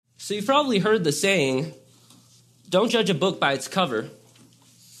So you've probably heard the saying, don't judge a book by its cover.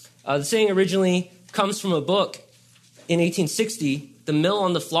 The saying originally comes from a book in 1860, The Mill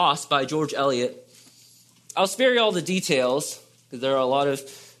on the Floss by George Eliot. I'll spare you all the details, because there are a lot of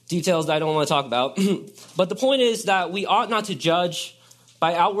details that I don't want to talk about. But the point is that we ought not to judge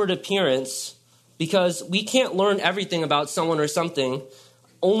by outward appearance, because we can't learn everything about someone or something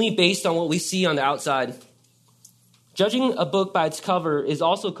only based on what we see on the outside. Judging a book by its cover is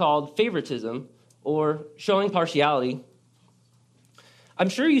also called favoritism, or showing partiality. I'm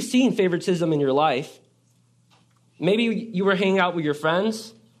sure you've seen favoritism in your life. Maybe you were hanging out with your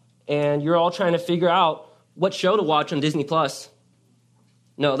friends, and you're all trying to figure out what show to watch on Disney+.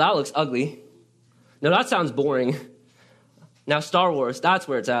 No, that looks ugly. No, that sounds boring. Now Star Wars, that's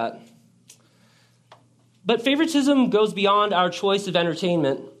where it's at. But favoritism goes beyond our choice of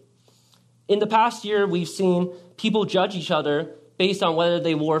entertainment. In the past year, we've seen people judge each other based on whether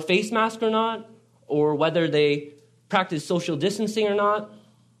they wore a face mask or not, or whether they practice social distancing or not.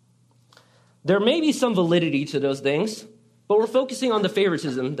 There may be some validity to those things, but we're focusing on the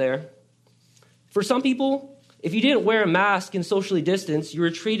favoritism there. For some people, if you didn't wear a mask and socially distance, you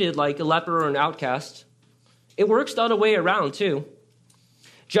were treated like a leper or an outcast. It works the other way around, too.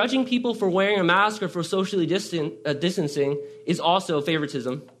 Judging people for wearing a mask or for socially distancing is also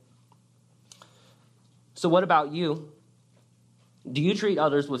favoritism. So what about you? Do you treat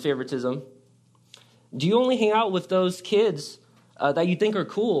others with favoritism? Do you only hang out with those kids that you think are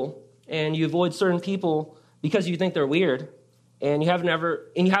cool, and you avoid certain people because you think they're weird, and you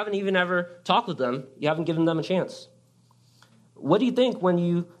haven't even ever talked with them? You haven't given them a chance. What do you think when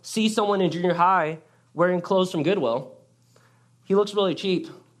you see someone in junior high wearing clothes from Goodwill? He looks really cheap.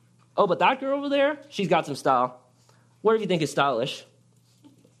 Oh, but that girl over there, she's got some style. What do you think is stylish?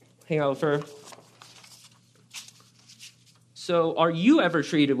 Hang out with her. So are you ever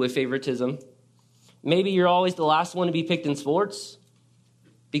treated with favoritism? Maybe you're always the last one to be picked in sports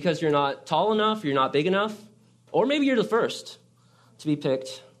because you're not tall enough, you're not big enough, or maybe you're the first to be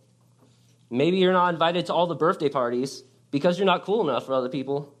picked. Maybe you're not invited to all the birthday parties because you're not cool enough for other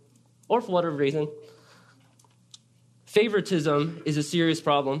people, or for whatever reason. Favoritism is a serious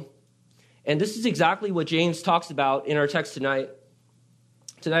problem, and this is exactly what James talks about in our text tonight.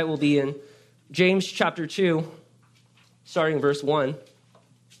 Tonight we'll be in James chapter 2, starting verse 1.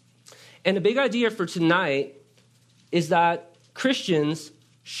 And the big idea for tonight is that Christians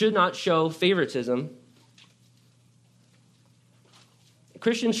should not show favoritism.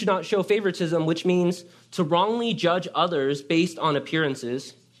 Christians should not show favoritism, which means to wrongly judge others based on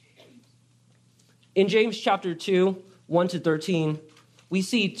appearances. In James chapter 2, 1 to 13, we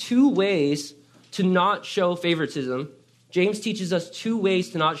see two ways to not show favoritism. James teaches us two ways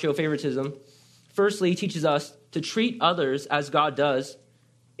to not show favoritism. Firstly, he teaches us to treat others as God does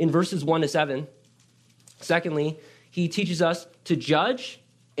in verses 1 to 7. Secondly, he teaches us to judge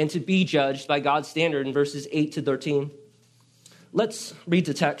and to be judged by God's standard in verses 8 to 13. Let's read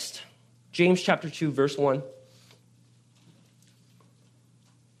the text. James chapter 2, verse 1.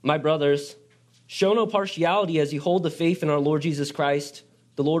 My brothers, show no partiality as you hold the faith in our Lord Jesus Christ,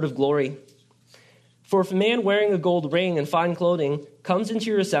 the Lord of glory. For if a man wearing a gold ring and fine clothing comes into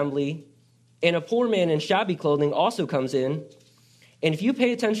your assembly, and a poor man in shabby clothing also comes in, and if you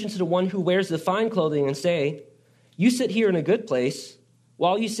pay attention to the one who wears the fine clothing and say, you sit here in a good place,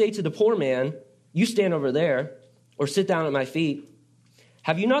 while you say to the poor man, you stand over there, or sit down at my feet,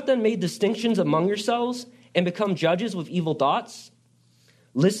 have you not then made distinctions among yourselves and become judges with evil thoughts?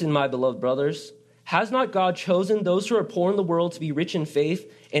 Listen, my beloved brothers, has not God chosen those who are poor in the world to be rich in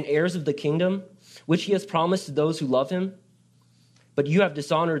faith and heirs of the kingdom, which he has promised to those who love him? But you have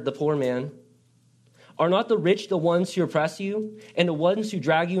dishonored the poor man. Are not the rich the ones who oppress you, and the ones who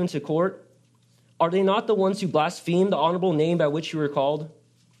drag you into court? Are they not the ones who blaspheme the honorable name by which you were called?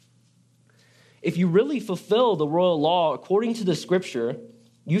 If you really fulfill the royal law according to the scripture,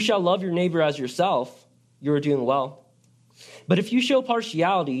 you shall love your neighbor as yourself, you are doing well. But if you show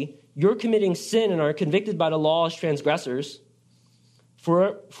partiality, you're committing sin and are convicted by the law as transgressors.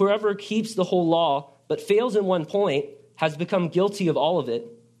 For whoever keeps the whole law but fails in one point has become guilty of all of it.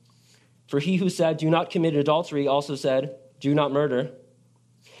 For he who said, do not commit adultery, also said, do not murder.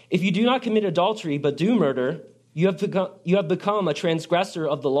 If you do not commit adultery but do murder, you have become a transgressor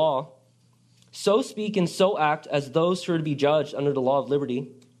of the law. So speak and so act as those who are to be judged under the law of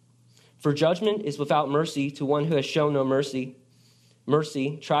liberty. For judgment is without mercy to one who has shown no mercy.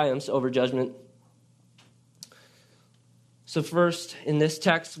 Mercy triumphs over judgment. So first, in this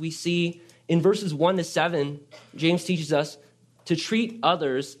text, we see in verses 1 to 7, James teaches us to treat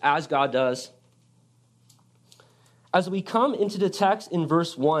others as God does. As we come into the text in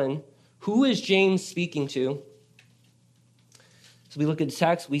verse 1, who is James speaking to? So we look at the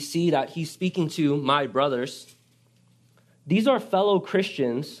text, we see that he's speaking to my brothers. These are fellow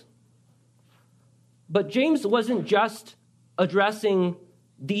Christians. But James wasn't just addressing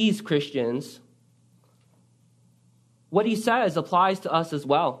these Christians. What he says applies to us as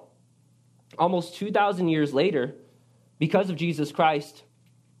well. Almost 2,000 years later, because of Jesus Christ.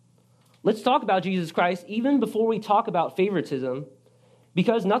 Let's talk about Jesus Christ even before we talk about favoritism,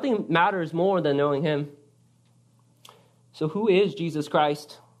 because nothing matters more than knowing him. So who is Jesus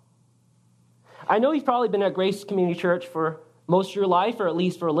Christ? I know you've probably been at Grace Community Church for most of your life, or at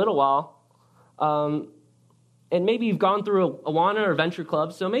least for a little while. And maybe you've gone through Awana or Venture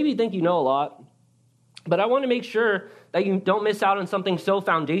Club, so maybe you think you know a lot. But I want to make sure that you don't miss out on something so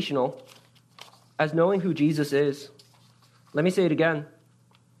foundational as knowing who Jesus is. Let me say it again.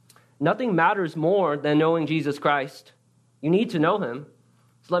 Nothing matters more than knowing Jesus Christ. You need to know him.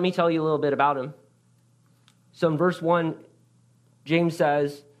 So let me tell you a little bit about him. So in verse 1, James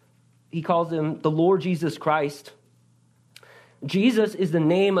says, he calls him the Lord Jesus Christ. Jesus is the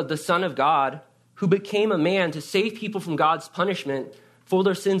name of the Son of God who became a man to save people from God's punishment for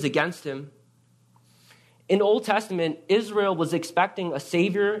their sins against him. In the Old Testament, Israel was expecting a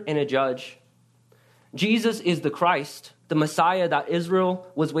savior and a judge. Jesus is the Christ, the Messiah that Israel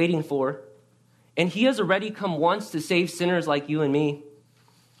was waiting for. And he has already come once to save sinners like you and me.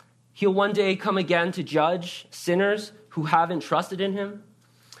 He'll one day come again to judge sinners who haven't trusted in him.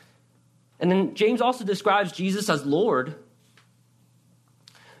 And then James also describes Jesus as Lord.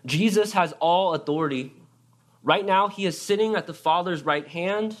 Jesus has all authority. Right now, he is sitting at the Father's right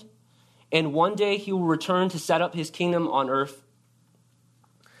hand, and one day he will return to set up his kingdom on earth.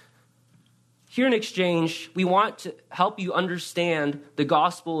 Here in Exchange, we want to help you understand the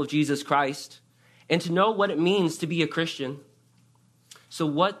gospel of Jesus Christ and to know what it means to be a Christian. So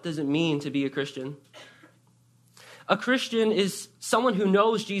what does it mean to be a Christian? A Christian is someone who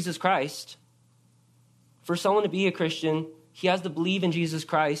knows Jesus Christ. For someone to be a Christian, he has to believe in Jesus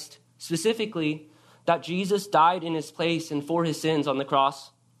Christ, specifically that Jesus died in his place and for his sins on the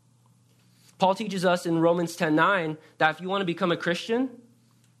cross. Paul teaches us in Romans 10:9 that if you want to become a Christian,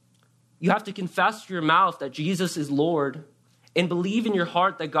 you have to confess with your mouth that Jesus is Lord and believe in your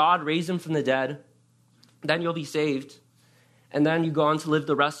heart that God raised him from the dead. Then you'll be saved. And then you go on to live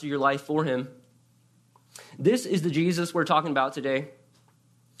the rest of your life for him. This is the Jesus we're talking about today.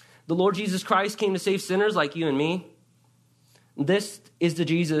 The Lord Jesus Christ came to save sinners like you and me. This is the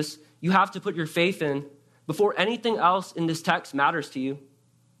Jesus you have to put your faith in before anything else in this text matters to you.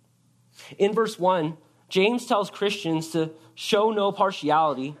 In verse 1, James tells Christians to show no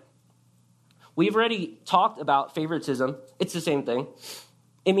partiality. We've already talked about favoritism. It's the same thing.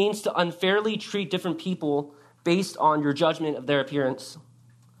 It means to unfairly treat different people based on your judgment of their appearance.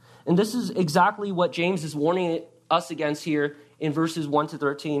 And this is exactly what James is warning us against here in verses 1 to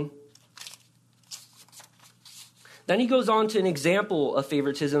 13. Then he goes on to an example of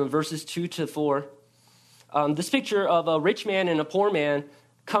favoritism in verses 2 to 4. This picture of a rich man and a poor man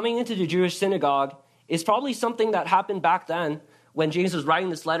coming into the Jewish synagogue is probably something that happened back then when James was writing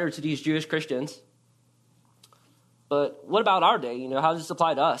this letter to these Jewish Christians. But what about our day? How does this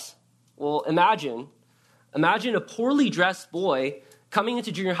apply to us? Well, imagine a poorly dressed boy coming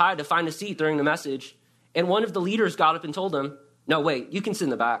into junior high to find a seat during the message, and one of the leaders got up and told him, "No, wait, you can sit in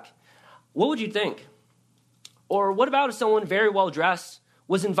the back." What would you think? Or what about if someone very well dressed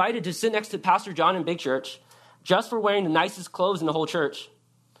was invited to sit next to Pastor John in Big Church just for wearing the nicest clothes in the whole church?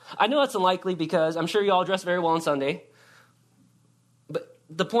 I know that's unlikely because I'm sure you all dress very well on Sunday. But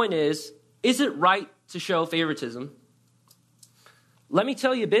the point is it right to show favoritism? Let me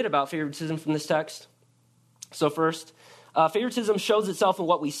tell you a bit about favoritism from this text. So first, favoritism shows itself in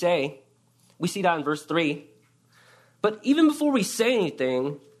what we say. We see that in verse 3. But even before we say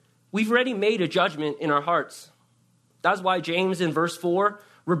anything, we've already made a judgment in our hearts. That's why James in verse 4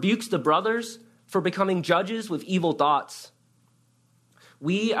 rebukes the brothers for becoming judges with evil thoughts.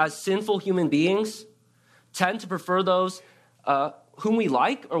 We, as sinful human beings, tend to prefer those whom we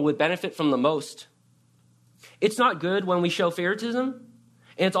like or would benefit from the most. It's not good when we show favoritism,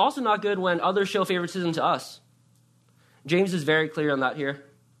 and it's also not good when others show favoritism to us. James is very clear on that here.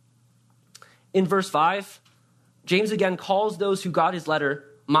 In verse 5, James again calls those who got his letter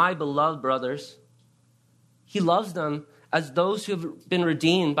my beloved brothers. He loves them as those who have been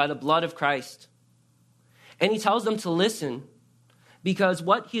redeemed by the blood of Christ. And he tells them to listen because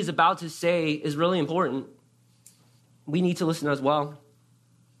what he is about to say is really important. We need to listen as well.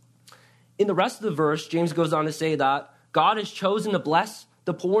 In the rest of the verse, James goes on to say that God has chosen to bless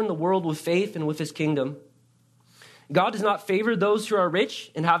the poor in the world with faith and with his kingdom. God does not favor those who are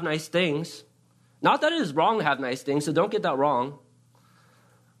rich and have nice things. Not that it is wrong to have nice things, so don't get that wrong.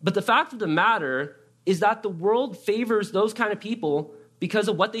 But the fact of the matter is that the world favors those kind of people because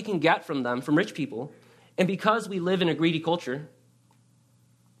of what they can get from them, from rich people, and because we live in a greedy culture.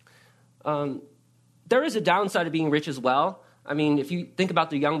 There is a downside of being rich as well. I mean, if you think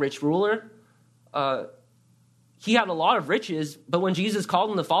about the young rich ruler, he had a lot of riches, but when Jesus called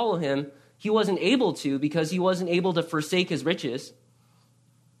him to follow him, he wasn't able to because he wasn't able to forsake his riches.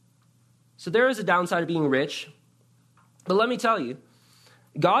 So there is a downside of being rich. But let me tell you,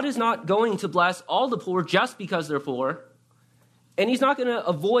 God is not going to bless all the poor just because they're poor. And he's not going to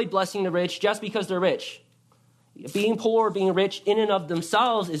avoid blessing the rich just because they're rich. Being poor, being rich in and of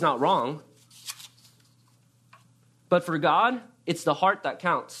themselves is not wrong. But for God, it's the heart that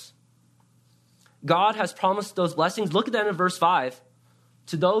counts. God has promised those blessings. Look at that in verse 5.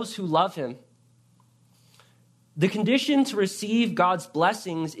 To those who love him. The condition to receive God's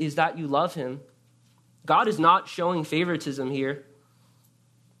blessings is that you love him. God is not showing favoritism here.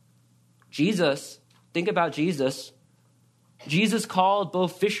 Jesus, think about Jesus. Jesus called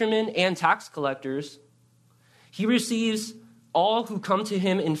both fishermen and tax collectors. He receives all who come to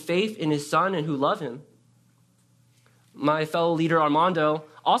him in faith in his Son and who love him. My fellow leader Armando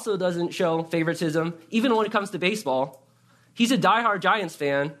also doesn't show favoritism, even when it comes to baseball. He's a diehard Giants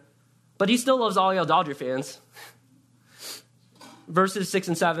fan, but he still loves all y'all Dodger fans. Verses 6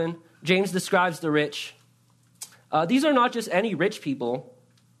 and 7, James describes the rich. These are not just any rich people.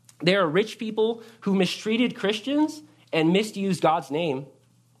 They are rich people who mistreated Christians and misused God's name.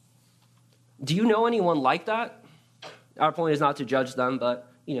 Do you know anyone like that? Our point is not to judge them,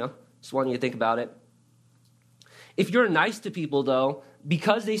 but, just want you to think about it. If you're nice to people, though,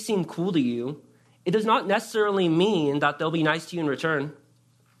 because they seem cool to you, it does not necessarily mean that they'll be nice to you in return.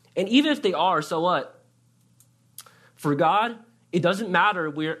 And even if they are, so what? For God, it doesn't matter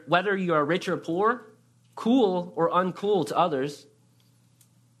whether you are rich or poor, cool or uncool to others.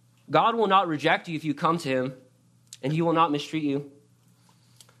 God will not reject you if you come to him, and he will not mistreat you.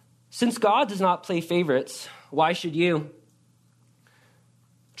 Since God does not play favorites, why should you?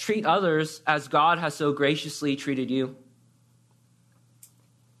 Treat others as God has so graciously treated you.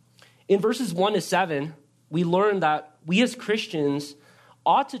 In verses 1 to 7, we learn that we as Christians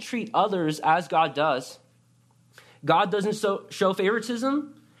ought to treat others as God does. God doesn't show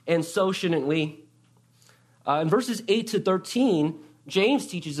favoritism, and so shouldn't we. In verses 8 to 13, James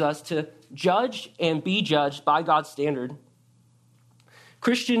teaches us to judge and be judged by God's standard.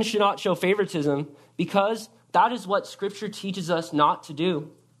 Christians should not show favoritism because that is what Scripture teaches us not to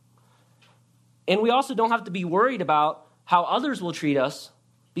do. And we also don't have to be worried about how others will treat us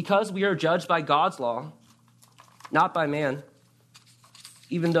because we are judged by God's law, not by man.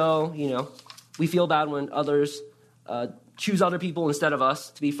 Even though, we feel bad when others choose other people instead of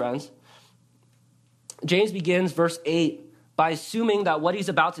us to be friends. James begins verse 8 by assuming that what he's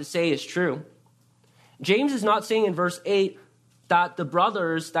about to say is true. James is not saying in verse 8 that the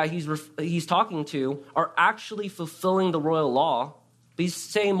brothers that he's talking to are actually fulfilling the royal law. But he's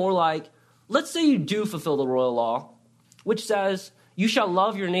saying more like, let's say you do fulfill the royal law, which says, you shall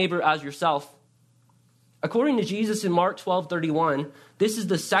love your neighbor as yourself. According to Jesus in Mark 12:31, this is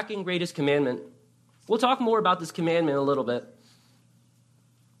the second greatest commandment. We'll talk more about this commandment in a little bit.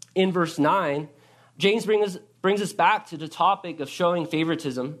 In verse 9, James brings us back to the topic of showing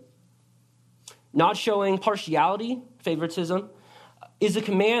favoritism. Not showing partiality, favoritism, is a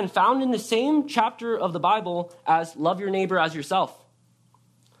command found in the same chapter of the Bible as love your neighbor as yourself.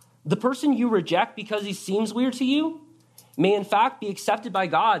 The person you reject because he seems weird to you may in fact be accepted by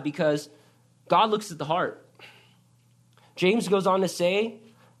God because God looks at the heart. James goes on to say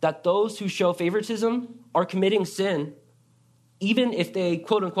that those who show favoritism are committing sin, even if they,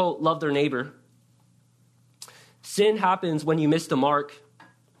 quote unquote, love their neighbor. Sin happens when you miss the mark.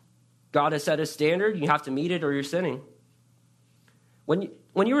 God has set a standard, you have to meet it or you're sinning. When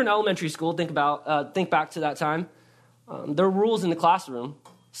you were in elementary school, think back to that time, there were rules in the classroom.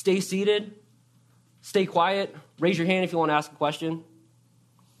 Stay seated, stay quiet, raise your hand if you want to ask a question.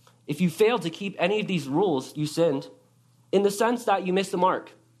 If you failed to keep any of these rules, you sinned, in the sense that you missed the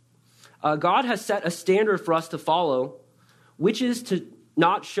mark. God has set a standard for us to follow, which is to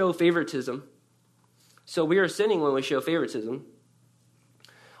not show favoritism. So we are sinning when we show favoritism.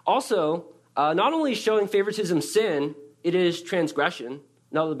 Also, not only is showing favoritism sin, it is transgression.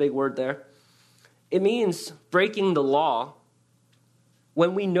 Another big word there. It means breaking the law.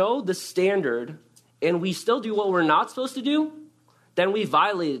 When we know the standard and we still do what we're not supposed to do, then we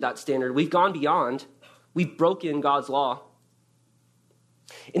violated that standard. We've gone beyond. We've broken God's law.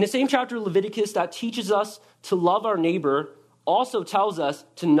 In the same chapter of Leviticus that teaches us to love our neighbor also tells us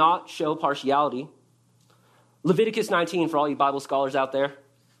to not show partiality. Leviticus 19 for all you Bible scholars out there.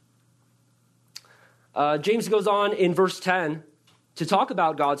 James goes on in verse 10 to talk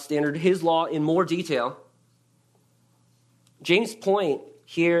about God's standard, his law, in more detail. James' point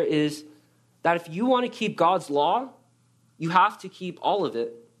here is that if you want to keep God's law, you have to keep all of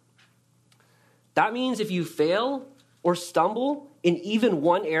it. That means if you fail or stumble in even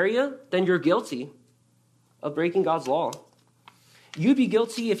one area, then you're guilty of breaking God's law. You'd be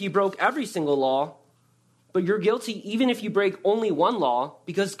guilty if you broke every single law, but you're guilty even if you break only one law,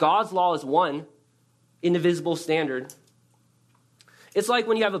 because God's law is one indivisible standard. It's like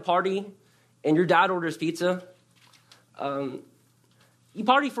when you have a party and your dad orders pizza. You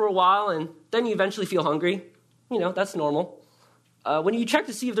party for a while and then you eventually feel hungry. You know, that's normal. When you check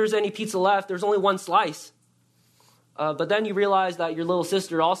to see if there's any pizza left, there's only one slice. But then you realize that your little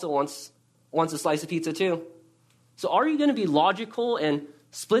sister also wants a slice of pizza too. So are you going to be logical and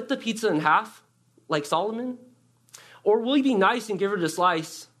split the pizza in half like Solomon? Or will you be nice and give her the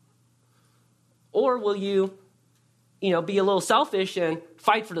slice? Or will you, be a little selfish and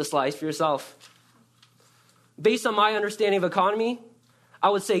fight for the slice for yourself? Based on my understanding of economy, I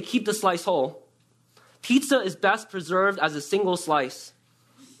would say keep the slice whole. Pizza is best preserved as a single slice.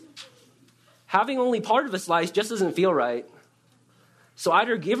 Having only part of a slice just doesn't feel right. So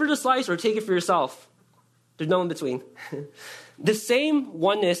either give her the slice or take it for yourself. There's no in between. The same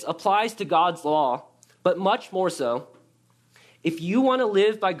oneness applies to God's law, but much more so. If you want to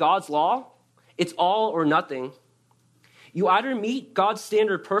live by God's law, it's all or nothing. You either meet God's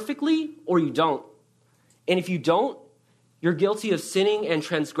standard perfectly or you don't. And if you don't, you're guilty of sinning and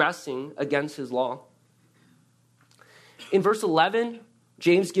transgressing against his law. In verse 11,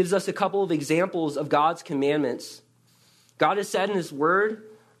 James gives us a couple of examples of God's commandments. God has said in his word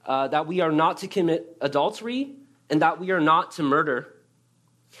that we are not to commit adultery and that we are not to murder.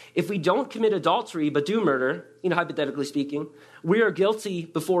 If we don't commit adultery but do murder, hypothetically speaking, we are guilty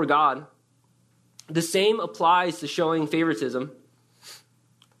before God. The same applies to showing favoritism.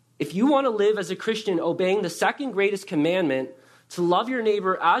 If you want to live as a Christian obeying the second greatest commandment, to love your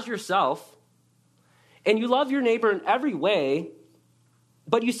neighbor as yourself, and you love your neighbor in every way,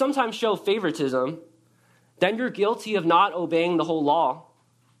 but you sometimes show favoritism, then you're guilty of not obeying the whole law.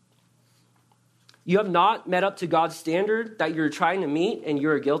 You have not met up to God's standard that you're trying to meet, and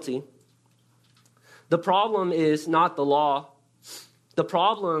you're guilty. The problem is not the law. The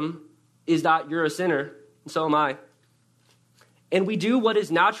problem is that you're a sinner, and so am I. And we do what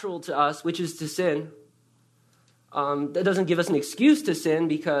is natural to us, which is to sin. That doesn't give us an excuse to sin,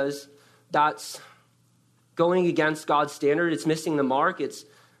 because that's going against God's standard. It's missing the mark. It's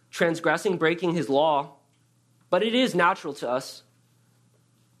transgressing, breaking his law. But it is natural to us.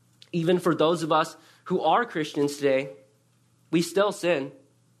 Even for those of us who are Christians today, we still sin.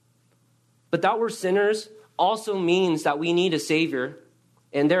 But that we're sinners also means that we need a Savior,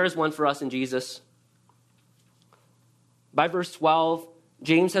 and there is one for us in Jesus. By verse 12,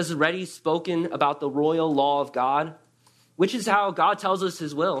 James has already spoken about the royal law of God, which is how God tells us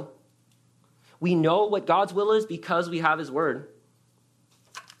his will. We know what God's will is because we have his word.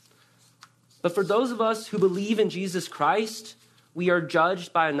 But for those of us who believe in Jesus Christ, we are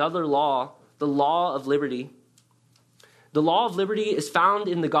judged by another law, the law of liberty. The law of liberty is found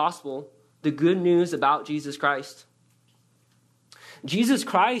in the gospel, the good news about Jesus Christ. Jesus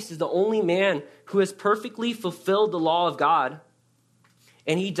Christ is the only man who has perfectly fulfilled the law of God,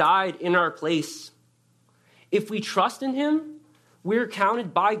 and he died in our place. If we trust in him, we're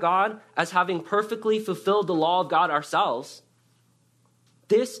counted by God as having perfectly fulfilled the law of God ourselves.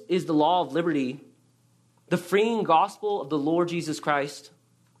 This is the law of liberty, the freeing gospel of the Lord Jesus Christ.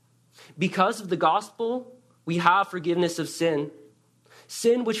 Because of the gospel, we have forgiveness of sin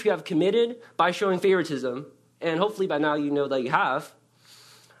which we have committed by showing favoritism. And hopefully by now you know that you have.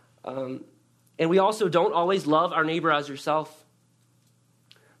 And we also don't always love our neighbor as yourself.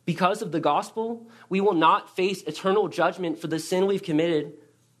 Because of the gospel, we will not face eternal judgment for the sin we've committed.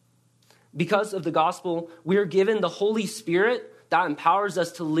 Because of the gospel, we are given the Holy Spirit that empowers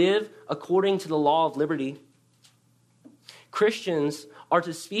us to live according to the law of liberty. Christians are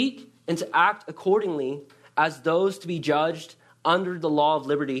to speak and to act accordingly as those to be judged under the law of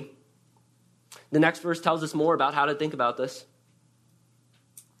liberty. The next verse tells us more about how to think about this.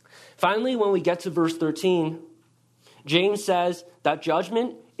 Finally, when we get to verse 13, James says that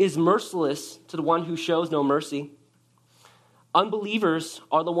judgment is merciless to the one who shows no mercy. Unbelievers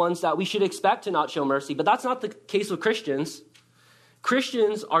are the ones that we should expect to not show mercy, but that's not the case with Christians.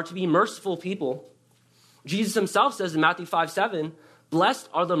 Christians are to be merciful people. Jesus himself says in Matthew 5:7, Blessed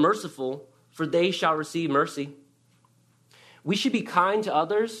are the merciful, for they shall receive mercy. We should be kind to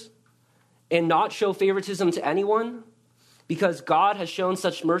others and not show favoritism to anyone because God has shown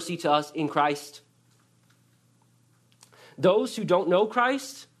such mercy to us in Christ. Those who don't know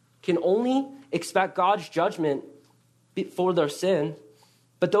Christ can only expect God's judgment for their sin,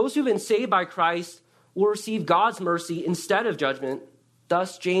 but those who've been saved by Christ will receive God's mercy instead of judgment.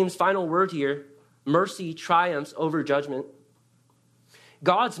 Thus, James' final word here, mercy triumphs over judgment.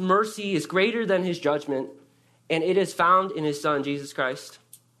 God's mercy is greater than his judgment, and it is found in his Son, Jesus Christ.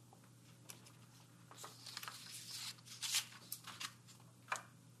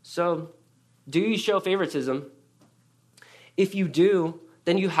 So, do you show favoritism? If you do,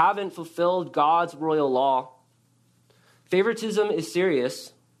 then you haven't fulfilled God's royal law. Favoritism is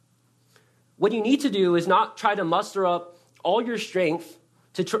serious. What you need to do is not try to muster up all your strength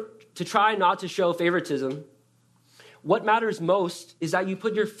to try not to show favoritism. What matters most is that you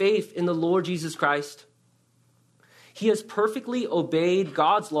put your faith in the Lord Jesus Christ. He has perfectly obeyed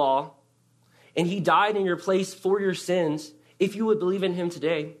God's law, and he died in your place for your sins if you would believe in him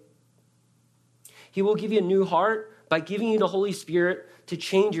today. He will give you a new heart by giving you the Holy Spirit to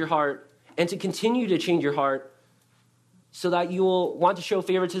change your heart and to continue to change your heart so that you will want to show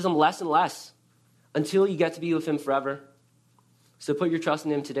favoritism less and less until you get to be with him forever. So put your trust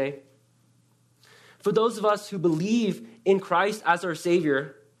in him today. For those of us who believe in Christ as our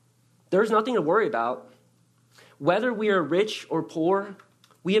Savior, there's nothing to worry about. Whether we are rich or poor,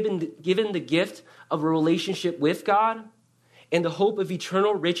 we have been given the gift of a relationship with God and the hope of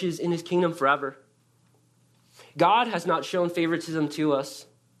eternal riches in his kingdom forever. God has not shown favoritism to us.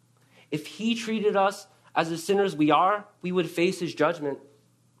 If he treated us as the sinners we are, we would face his judgment.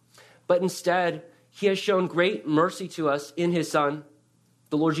 But instead, he has shown great mercy to us in his Son,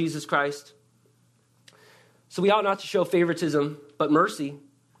 the Lord Jesus Christ. So we ought not to show favoritism, but mercy,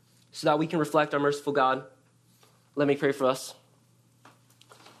 so that we can reflect our merciful God. Let me pray for us.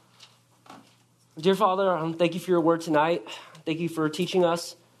 Dear Father, thank you for your word tonight. Thank you for teaching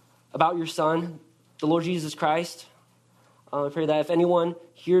us about your Son, the Lord Jesus Christ. I pray that if anyone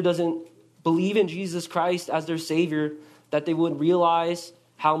here doesn't believe in Jesus Christ as their Savior, that they would realize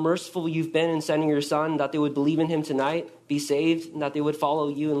how merciful you've been in sending your Son, that they would believe in him tonight, be saved, and that they would follow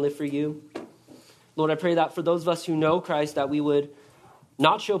you and live for you. Lord, I pray that for those of us who know Christ, that we would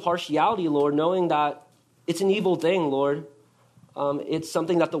not show partiality, Lord, knowing that it's an evil thing, Lord. It's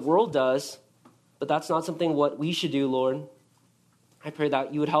something that the world does, but that's not something what we should do, Lord. I pray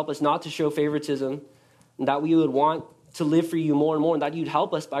that you would help us not to show favoritism, and that we would want to live for you more and more, and that you'd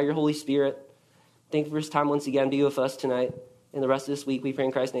help us by your Holy Spirit. Thank you for this time once again. Be with us tonight and the rest of this week. We pray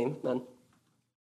in Christ's name. Amen.